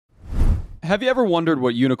Have you ever wondered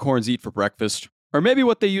what unicorns eat for breakfast? Or maybe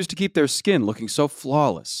what they use to keep their skin looking so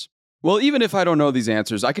flawless? Well, even if I don't know these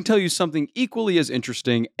answers, I can tell you something equally as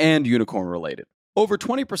interesting and unicorn related. Over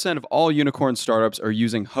 20% of all unicorn startups are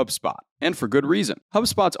using HubSpot, and for good reason.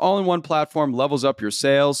 HubSpot's all-in-one platform levels up your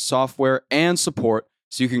sales, software, and support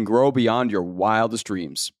so you can grow beyond your wildest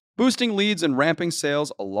dreams, boosting leads and ramping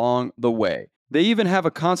sales along the way. They even have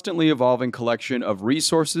a constantly evolving collection of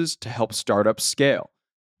resources to help startups scale.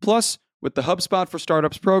 Plus, with the HubSpot for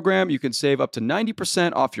Startups program, you can save up to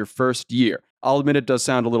 90% off your first year. I'll admit it does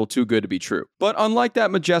sound a little too good to be true. But unlike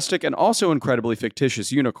that majestic and also incredibly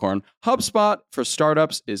fictitious unicorn, HubSpot for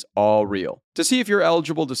Startups is all real. To see if you're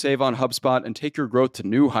eligible to save on HubSpot and take your growth to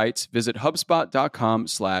new heights, visit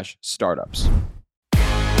HubSpot.com/startups.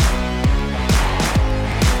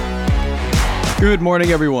 Good morning,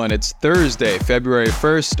 everyone. It's Thursday, February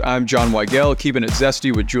 1st. I'm John Weigel, keeping it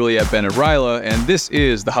zesty with Juliet Bennett-Rylah, and this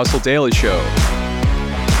is the Hustle Daily Show.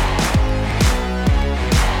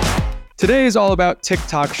 Today is all about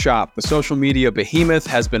TikTok Shop. The social media behemoth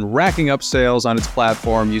has been racking up sales on its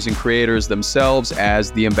platform using creators themselves as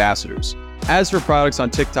the ambassadors. As for products on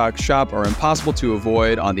TikTok Shop are impossible to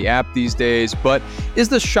avoid on the app these days, but is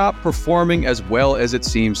the shop performing as well as it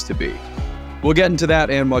seems to be? We'll get into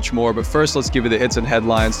that and much more, but first let's give you the hits and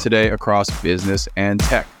headlines today across business and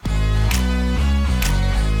tech.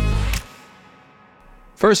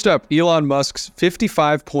 First up, Elon Musk's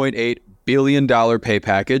 $55.8 billion pay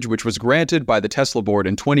package, which was granted by the Tesla board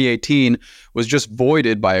in 2018, was just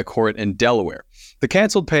voided by a court in Delaware. The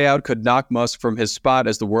canceled payout could knock Musk from his spot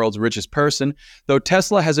as the world's richest person, though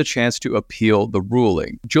Tesla has a chance to appeal the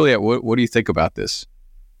ruling. Juliet, what do you think about this?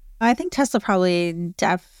 I think Tesla probably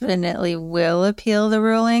definitely will appeal the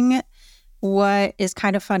ruling. What is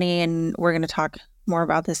kind of funny, and we're going to talk more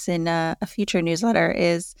about this in a future newsletter,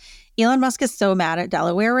 is Elon Musk is so mad at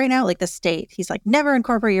Delaware right now, like the state. He's like, never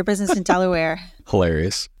incorporate your business in Delaware.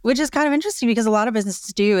 Hilarious. Which is kind of interesting because a lot of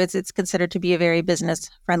businesses do. It's considered to be a very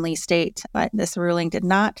business-friendly state, but this ruling did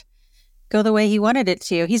not go the way he wanted it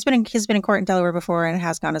to. He's been in court in Delaware before, and it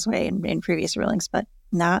has gone his way in previous rulings, but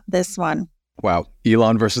not this one. Wow.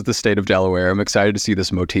 Elon versus the state of Delaware. I'm excited to see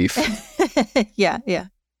this motif. Yeah.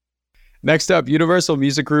 Next up, Universal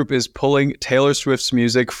Music Group is pulling Taylor Swift's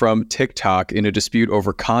music from TikTok in a dispute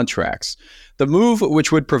over contracts. The move,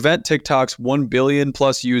 which would prevent TikTok's 1 billion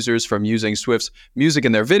plus users from using Swift's music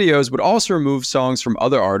in their videos, would also remove songs from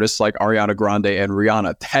other artists like Ariana Grande and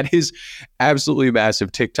Rihanna. That is absolutely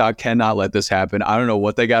massive. TikTok cannot let this happen. I don't know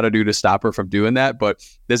what they got to do to stop her from doing that, but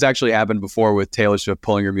this actually happened before with Taylor Swift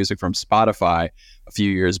pulling her music from Spotify a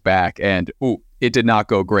few years back, and it did not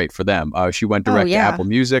go great for them. She went direct to Apple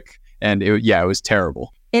Music, and it was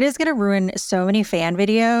terrible. It is going to ruin so many fan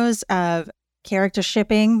videos of character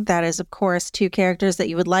shipping. That is, of course, two characters that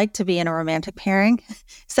you would like to be in a romantic pairing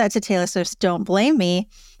set to Taylor Swift's Don't Blame Me,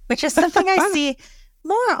 which is something I see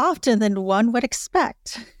more often than one would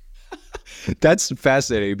expect. That's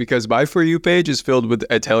fascinating because my For You page is filled with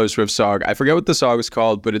a Taylor Swift song. I forget what the song is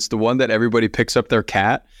called, but it's the one that everybody picks up their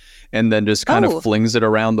cat and then just kind of flings it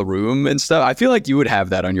around the room and stuff. I feel like you would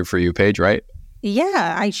have that on your For You page, right?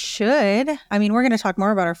 Yeah, I should. I mean, we're going to talk more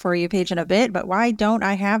about our For You page in a bit, but why don't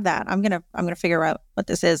I have that? I'm going to figure out what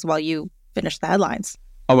this is while you finish the headlines.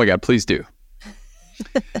 Oh my God, please do.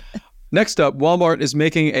 Next up, Walmart is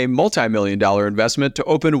making a multi-million-dollar investment to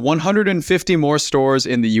open 150 more stores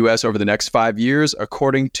in the U.S. over the next 5 years,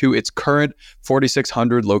 according to its current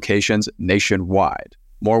 4,600 locations nationwide.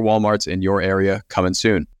 More Walmarts in your area coming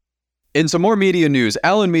soon. In some more media news,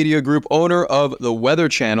 Allen Media Group, owner of The Weather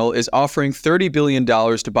Channel, is offering $30 billion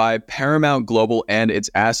to buy Paramount Global and its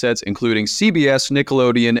assets, including CBS,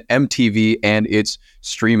 Nickelodeon, MTV, and its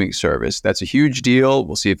streaming service. That's a huge deal.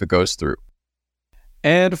 We'll see if it goes through.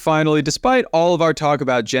 And finally, despite all of our talk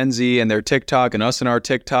about Gen Z and their TikTok and us and our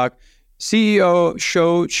TikTok, CEO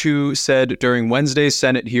Shou Chew said during Wednesday's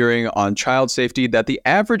Senate hearing on child safety that the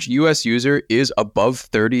average U.S. user is above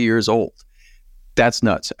 30 years old. That's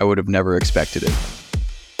nuts. I would have never expected it.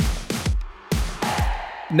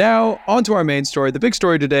 Now, on to our main story. The big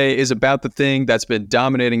story today is about the thing that's been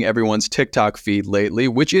dominating everyone's TikTok feed lately,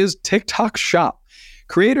 which is TikTok Shop.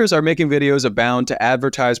 Creators are making videos abound to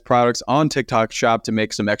advertise products on TikTok Shop to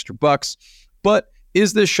make some extra bucks. But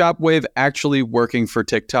is this shop wave actually working for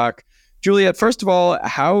TikTok? Juliet, first of all,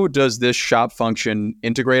 how does this shop function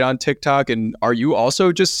integrate on TikTok? And are you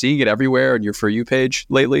also just seeing it everywhere on your For You page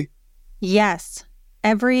lately? Yes.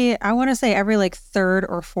 Every third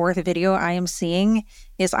or fourth video I am seeing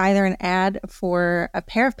is either an ad for a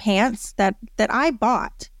pair of pants that I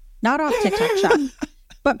bought, not off TikTok Shop,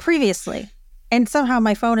 but previously. And somehow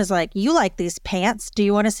my phone is like, you like these pants? Do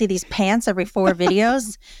you want to see these pants every 4 videos?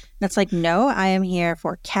 And it's like, no, I am here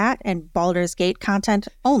for cat and Baldur's Gate content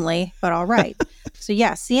only, but all right. So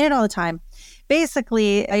yeah, seeing it all the time.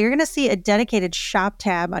 Basically, you're going to see a dedicated shop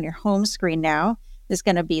tab on your home screen now. There's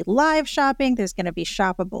going to be live shopping. There's going to be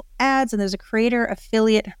shoppable ads, and there's a creator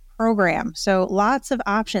affiliate program. So lots of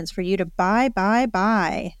options for you to buy.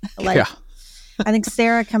 Like, yeah. I think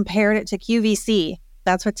Sarah compared it to QVC.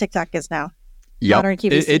 That's what TikTok is now. Yep. Modern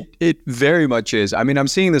QVC. It very much is. I mean, I'm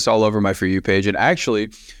seeing this all over my For You page. And actually,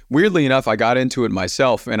 weirdly enough, I got into it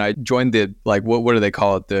myself and I joined the, like, what do they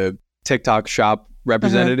call it? The TikTok shop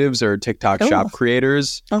representatives or TikTok shop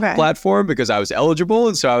creators platform, because I was eligible.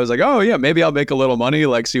 And so I was like, oh yeah, maybe I'll make a little money,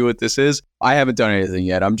 like see what this is. I haven't done anything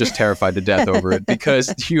yet. I'm just terrified to death over it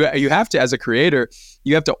because you have to, as a creator,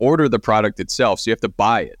 you have to order the product itself. So you have to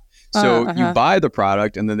buy it. So you buy the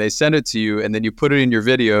product and then they send it to you and then you put it in your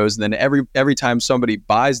videos. And then every time somebody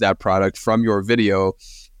buys that product from your video,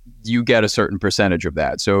 you get a certain percentage of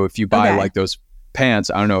that. So if you buy like those pants,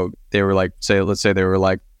 I don't know, they were like, let's say they were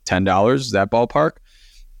like $10, is that ballpark?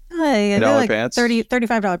 They're like pants?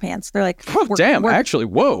 $35 pants. They're like, damn, actually,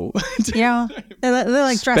 whoa. They're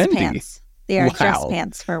like dress pants. They are dress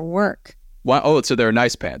pants for work. Wow. Oh, so they're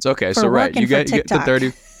nice pants. Okay, so right, you get the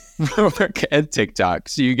 30 and TikTok.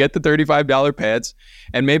 So you get the $35 pants,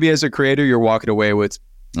 and maybe as a creator, you're walking away with,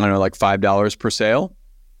 I don't know, like $5 per sale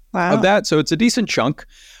of that. So it's a decent chunk.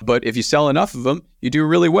 But if you sell enough of them, you do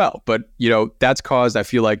really well. But, that's caused, I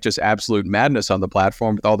feel like, just absolute madness on the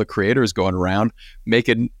platform with all the creators going around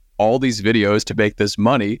making all these videos to make this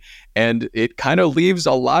money. And it kind of leaves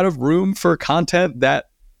a lot of room for content that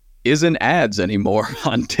isn't ads anymore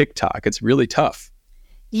on TikTok. It's really tough.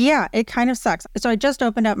 Yeah, it kind of sucks. So I just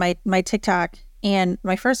opened up my TikTok, and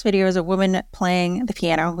my first video is a woman playing the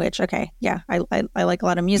piano, which, I like a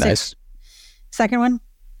lot of music. Nice. Second one,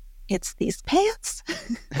 it's these pants.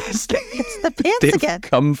 It's the pants They've again.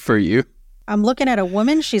 Come for you. I'm looking at a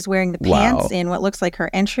woman. She's wearing the pants in what looks like her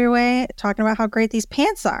entryway, talking about how great these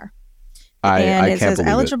pants are. And it says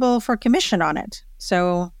eligible for commission on it.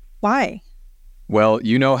 So why? Well,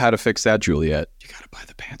 you know how to fix that, Juliet. You got to buy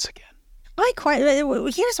the pants again.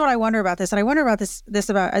 Here's what I wonder about this. And I wonder about this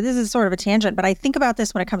is sort of a tangent, but I think about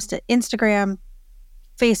this when it comes to Instagram,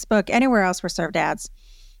 Facebook, anywhere else we're served ads.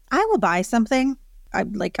 I will buy something.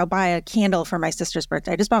 I'll buy a candle for my sister's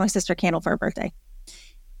birthday. I just bought my sister a candle for her birthday.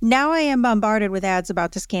 Now I am bombarded with ads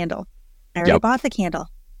about this candle. I already bought the candle.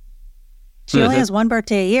 She only has one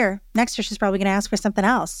birthday a year. Next year, she's probably going to ask for something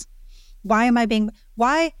else. Why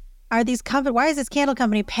is this candle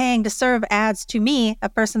company paying to serve ads to me, a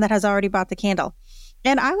person that has already bought the candle?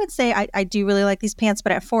 And I would say I do really like these pants,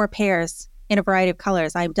 but at 4 pairs in a variety of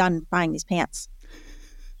colors, I'm done buying these pants.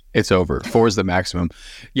 It's over. 4 is the maximum.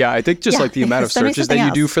 Yeah, I think just like the amount of searches that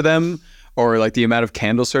you do for them, or like the amount of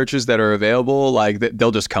candle searches that are available, like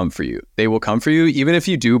they'll just come for you. They will come for you. Even if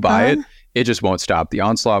you do buy it, it just won't stop. The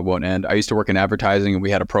onslaught won't end. I used to work in advertising and we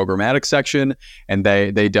had a programmatic section and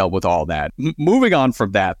they dealt with all that. Moving on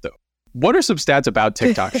from that though, what are some stats about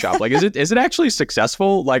TikTok Shop? Like, is it actually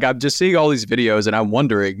successful? Like, I'm just seeing all these videos and I'm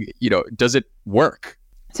wondering, does it work?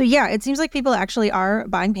 So yeah, it seems like people actually are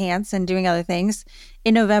buying pants and doing other things.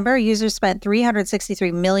 In November, users spent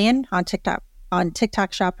 $363 million on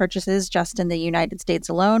TikTok Shop purchases just in the United States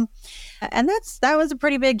alone. And that was a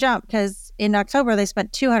pretty big jump because in October, they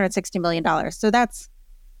spent $260 million. So that's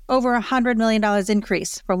over $100 million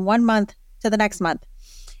increase from one month to the next month.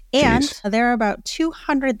 And there are about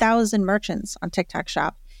 200,000 merchants on TikTok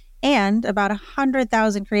Shop and about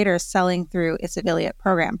 100,000 creators selling through its affiliate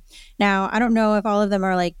program. Now, I don't know if all of them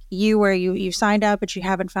are like you, where you signed up, but you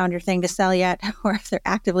haven't found your thing to sell yet, or if they're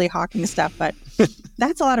actively hawking stuff, but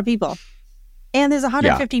that's a lot of people. And there's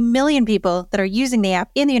 150 million people that are using the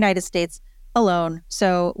app in the United States alone.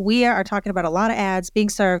 So we are talking about a lot of ads being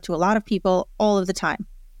served to a lot of people all of the time.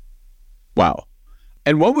 Wow.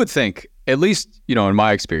 And one would think, at least, in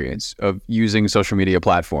my experience of using social media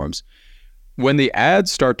platforms, when the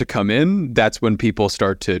ads start to come in, that's when people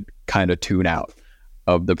start to kind of tune out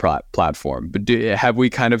of the platform. But have we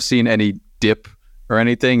kind of seen any dip or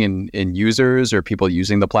anything in users or people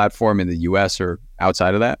using the platform in the US or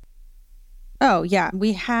outside of that? Oh, yeah.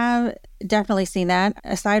 We have definitely seen that.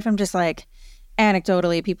 Aside from just like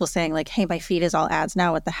anecdotally people saying like, hey, my feed is all ads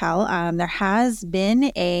now, what the hell? There has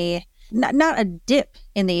been not a dip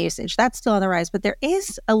in the usage. That's still on the rise, but there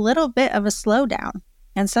is a little bit of a slowdown.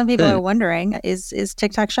 And some people are wondering, is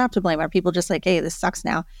TikTok Shop to blame? Are people just like, hey, this sucks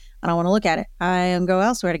now. I don't want to look at it. I go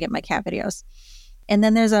elsewhere to get my cat videos. And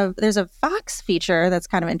then there's a Fox feature that's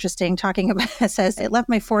kind of interesting, talking about, it says, it left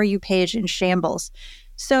my For You page in shambles.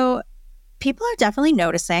 So people are definitely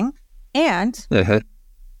noticing. And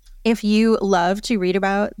if you love to read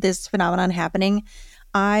about this phenomenon happening,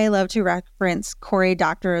 I love to reference Cory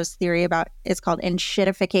Doctorow's theory about, it's called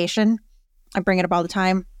enshittification. I bring it up all the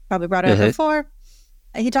time. Probably brought it up before.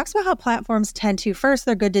 He talks about how platforms tend to, first,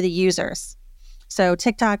 they're good to the users. So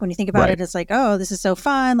TikTok, when you think about it, it's like, oh, this is so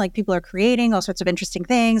fun. Like people are creating all sorts of interesting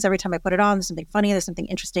things. Every time I put it on, there's something funny, there's something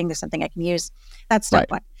interesting, there's something I can use. That's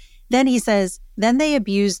step one. Then he says, then they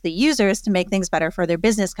abuse the users to make things better for their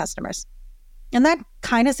business customers. And that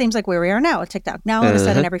kind of seems like where we are now with TikTok. Now all of a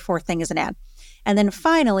sudden, every fourth thing is an ad. And then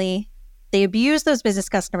finally, they abuse those business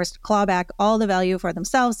customers to claw back all the value for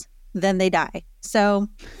themselves. Then they die. So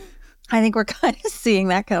I think we're kind of seeing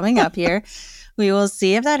that coming up here. We will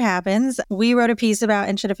see if that happens. We wrote a piece about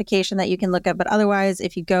enshittification that you can look up. But otherwise,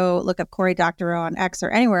 if you go look up Cory Doctorow on X or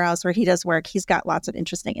anywhere else where he does work, he's got lots of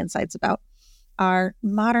interesting insights about our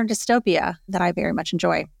modern dystopia that I very much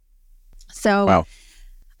enjoy. So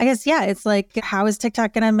I guess, it's like, how is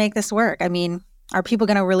TikTok going to make this work? I mean, are people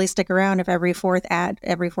going to really stick around if every fourth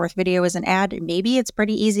video is an ad? Maybe it's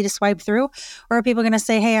pretty easy to swipe through. Or are people going to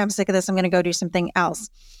say, hey, I'm sick of this, I'm going to go do something else?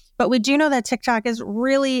 But we do know that TikTok is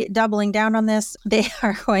really doubling down on this. They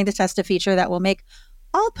are going to test a feature that will make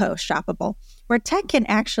all posts shoppable, where tech can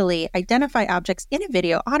actually identify objects in a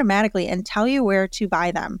video automatically and tell you where to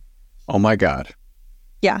buy them. Oh my God.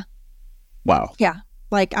 Yeah. Wow. Yeah.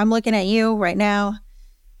 Like I'm looking at you right now.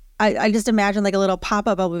 I just imagine like a little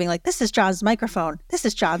pop-up bubble being like, this is John's microphone. This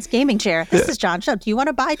is John's gaming chair. This is John's shelf. Do you want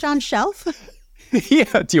to buy John's shelf?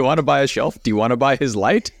 Yeah. Do you want to buy a shelf? Do you want to buy his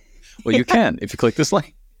light? Well, you can if you click this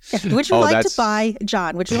link. Yeah. Would you like to buy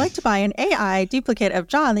John? Would you like to buy an AI duplicate of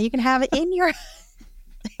John that you can have in your...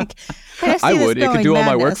 I would. It could do all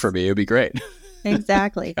my work for me. It would be great.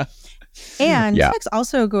 Exactly. And TikTok's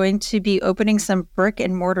also going to be opening some brick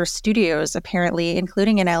and mortar studios, apparently,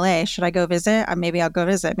 including in LA. Should I go visit? Maybe I'll go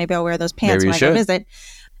visit. Maybe I'll wear those pants when I go visit.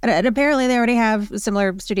 And apparently they already have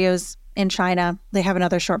similar studios in China. They have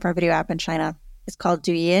another short form video app in China. It's called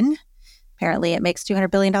Douyin. Apparently it makes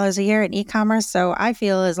 $200 billion a year in e-commerce. So I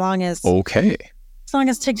feel as long as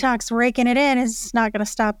TikTok's raking it in, it's not going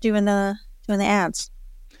to stop doing the ads.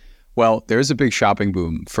 Well, there's a big shopping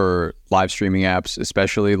boom for live streaming apps,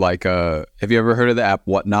 especially like, have you ever heard of the app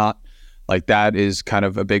Whatnot? Like that is kind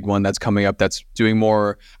of a big one that's coming up that's doing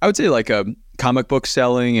more, I would say like a comic book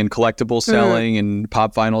selling and collectible selling and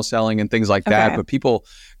pop vinyl selling and things like that. But people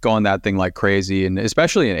go on that thing like crazy. And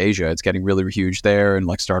especially in Asia, it's getting really huge there and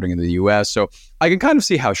like starting in the US. So I can kind of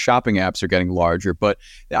see how shopping apps are getting larger. But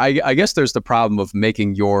I guess there's the problem of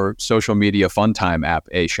making your social media fun time app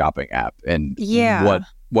a shopping app. And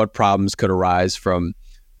what problems could arise from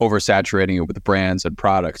oversaturating it with brands and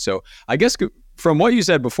products. So I guess from what you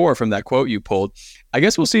said before, from that quote you pulled, I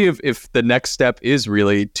guess we'll see if the next step is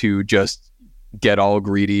really to just get all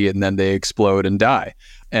greedy and then they explode and die.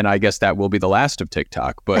 And I guess that will be the last of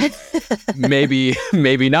TikTok, but maybe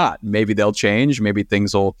not. Maybe they'll change. Maybe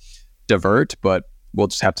things will divert, but we'll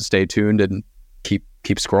just have to stay tuned and keep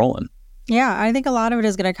scrolling. Yeah, I think a lot of it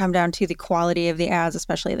is going to come down to the quality of the ads,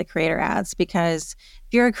 especially the creator ads, because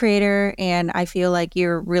if you're a creator and I feel like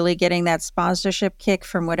you're really getting that sponsorship kick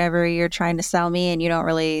from whatever you're trying to sell me and you don't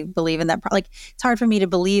really believe in that, like it's hard for me to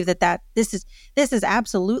believe that this is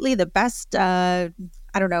absolutely the best,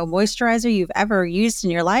 moisturizer you've ever used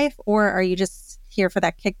in your life, or are you just here for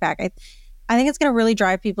that kickback? I think it's going to really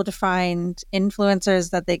drive people to find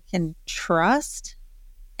influencers that they can trust.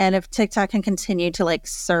 And if TikTok can continue to like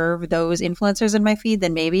serve those influencers in my feed,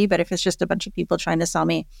 then maybe. But if it's just a bunch of people trying to sell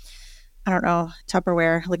me, I don't know,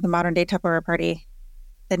 Tupperware, like the modern day Tupperware party,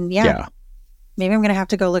 then maybe I'm going to have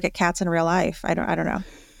to go look at cats in real life. I don't know.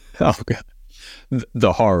 Oh, God.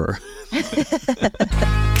 The horror.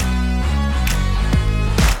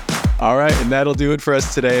 All right, and that'll do it for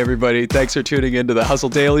us today, everybody. Thanks for tuning in to the Hustle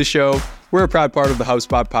Daily Show. We're a proud part of the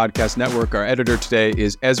HubSpot Podcast Network. Our editor today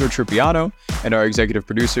is Ezra Trupiano, and our executive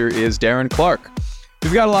producer is Darren Clark.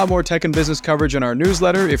 We've got a lot more tech and business coverage in our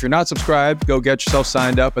newsletter. If you're not subscribed, go get yourself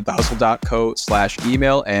signed up at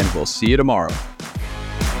thehustle.co/email, and we'll see you tomorrow.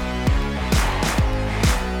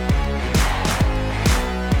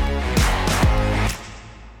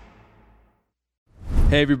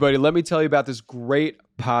 Hey, everybody, let me tell you about this great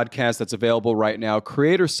podcast that's available right now.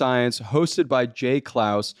 Creator Science, hosted by Jay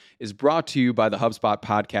Klaus, is brought to you by the HubSpot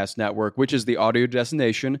Podcast Network, which is the audio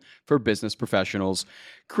destination for business professionals.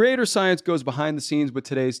 Creator Science goes behind the scenes with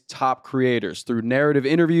today's top creators. Through narrative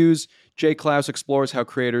interviews, Jay Klaus explores how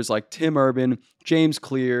creators like Tim Urban, James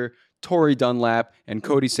Clear, Tori Dunlap, and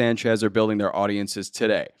Cody Sanchez are building their audiences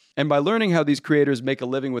today. And by learning how these creators make a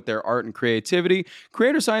living with their art and creativity,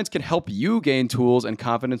 Creator Science can help you gain tools and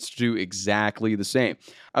confidence to do exactly the same.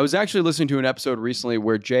 I was actually listening to an episode recently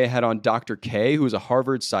where Jay had on Dr. K, who's a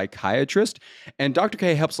Harvard psychiatrist, and Dr.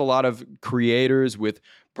 K helps a lot of creators with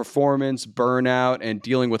performance, burnout, and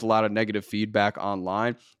dealing with a lot of negative feedback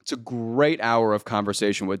online. It's a great hour of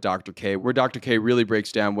conversation with Dr. K, where Dr. K really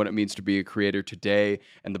breaks down what it means to be a creator today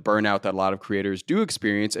and the burnout that a lot of creators do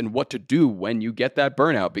experience and what to do when you get that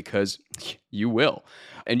burnout, because you will.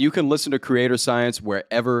 And you can listen to Creator Science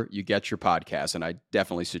wherever you get your podcasts, and I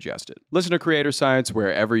definitely suggest it. Listen to Creator Science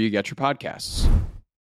wherever you get your podcasts.